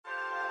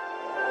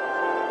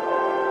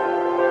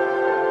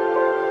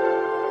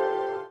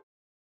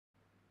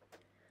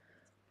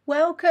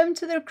Welcome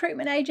to the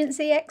Recruitment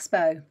Agency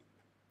Expo.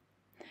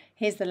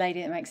 Here's the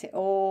lady that makes it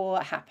all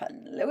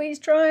happen, Louise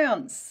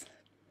Triance.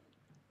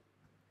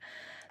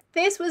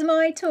 This was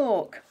my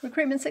talk,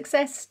 Recruitment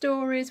Success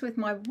Stories, with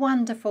my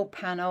wonderful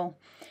panel.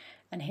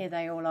 And here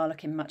they all are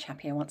looking much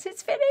happier once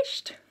it's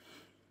finished.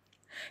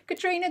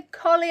 Katrina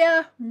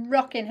Collier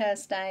rocking her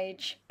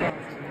stage.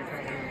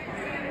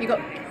 You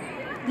got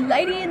the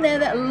lady in there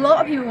that a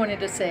lot of people wanted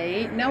to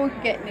see. No one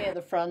could get near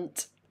the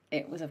front.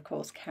 It was, of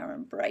course,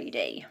 Karen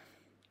Brady.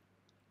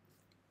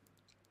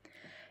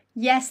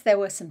 Yes, there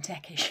were some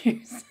tech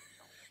issues.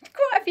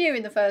 Quite a few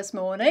in the first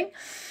morning.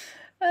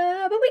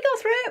 But we got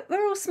through it.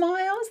 We're all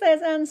smiles.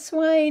 There's Anne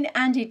Swain.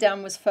 Andy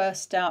Dunn was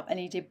first up and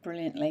he did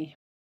brilliantly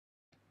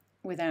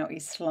without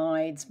his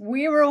slides.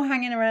 We were all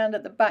hanging around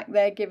at the back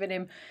there giving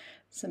him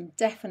some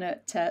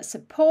definite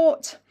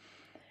support.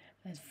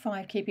 There's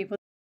 5 key people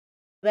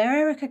there.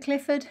 Erica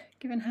Clifford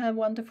giving her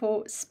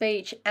wonderful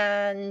speech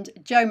and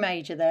Jo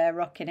Major there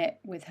rocking it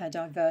with her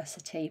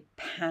diversity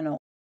panel.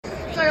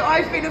 So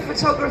I've been a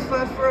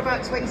photographer for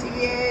about 20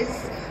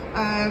 years,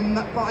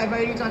 but I've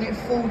only done it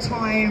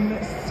full-time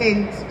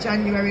since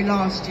January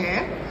last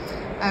year.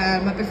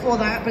 Before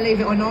that,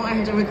 believe it or not, I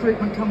had a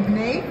recruitment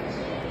company,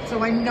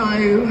 so I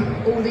know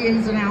all the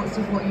ins and outs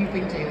of what you've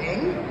been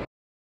doing.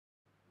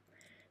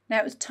 Now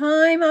it was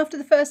time after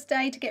the first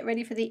day to get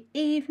ready for the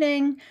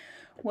evening,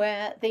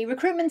 where the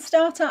recruitment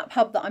startup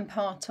hub that I'm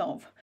part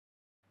of.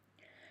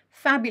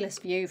 Fabulous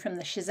view from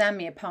the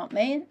Shazami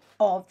apartment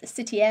of the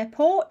city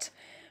airport.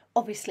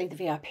 Obviously the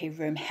VIP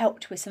room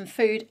helped with some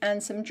food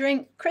and some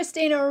drink.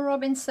 Christina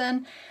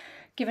Robinson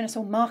giving us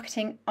all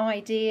marketing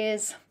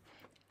ideas.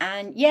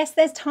 And yes,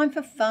 there's time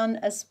for fun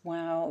as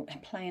well.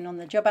 Playing on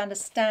the job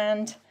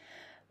understand.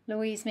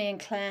 Louise, me and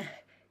Claire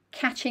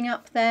catching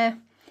up there.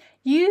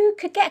 You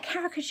could get a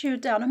caricature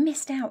done. I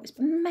missed out. It's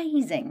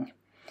amazing.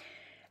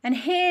 And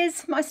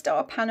here's my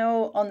star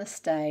panel on the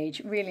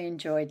stage. Really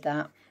enjoyed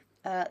that.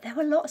 There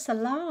were lots of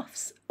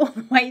laughs all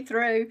the way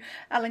through.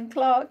 Alan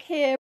Clark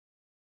here.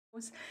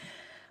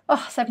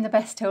 Saving the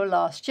best till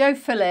last. Joe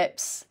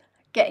Phillips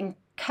getting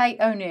Kate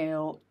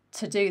O'Neill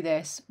to do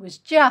this was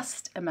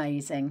just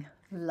amazing.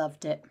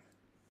 Loved it.